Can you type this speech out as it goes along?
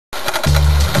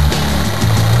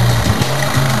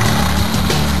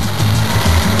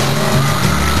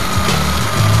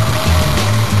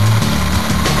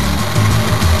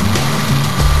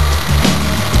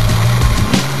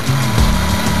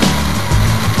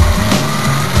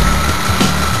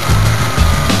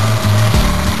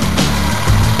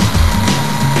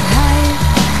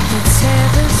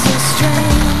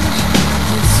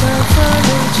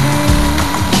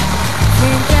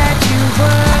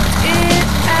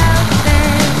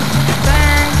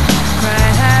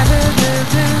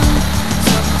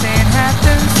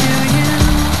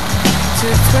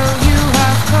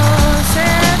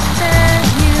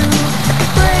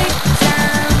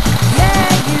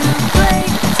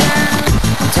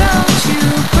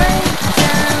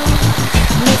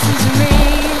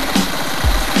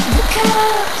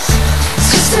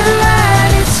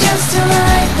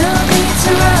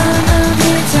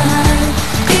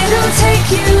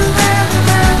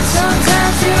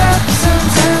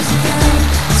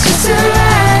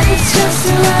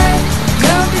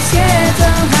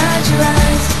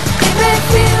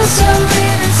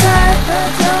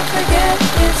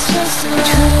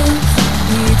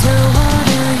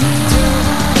wanna hear.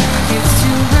 It's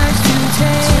too much to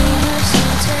take.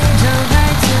 Don't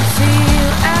like to feel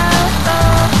out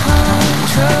of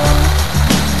control.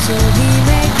 So we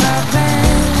make our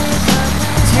plans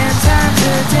 10 times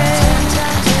a day.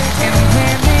 And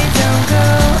when they don't go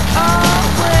our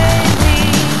way, we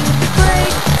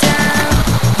break down.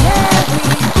 Yeah, we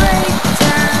break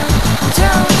down.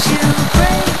 Don't you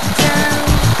break down.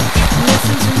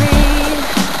 Listen to me.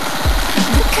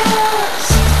 Because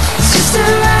it's just a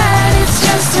ride, it's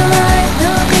just a ride.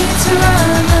 No need to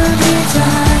run, no need to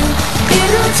hide.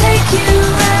 It'll take you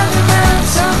round and round.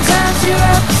 Sometimes you're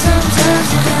up, sometimes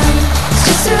you're down. It's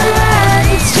just a ride,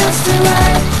 it's just a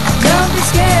ride. Don't be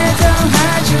scared, don't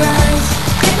hide your eyes.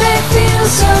 It may feel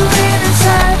so real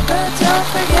inside, but don't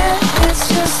forget it's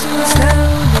just a ride.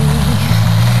 Slowly,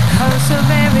 oh so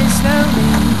very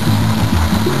slowly.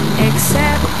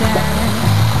 Accept that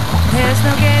there's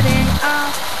no getting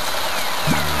off.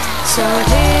 So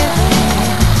live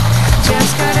it,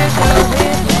 just gotta go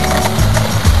with it.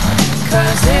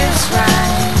 'Cause this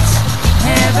ride's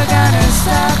never gonna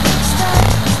stop.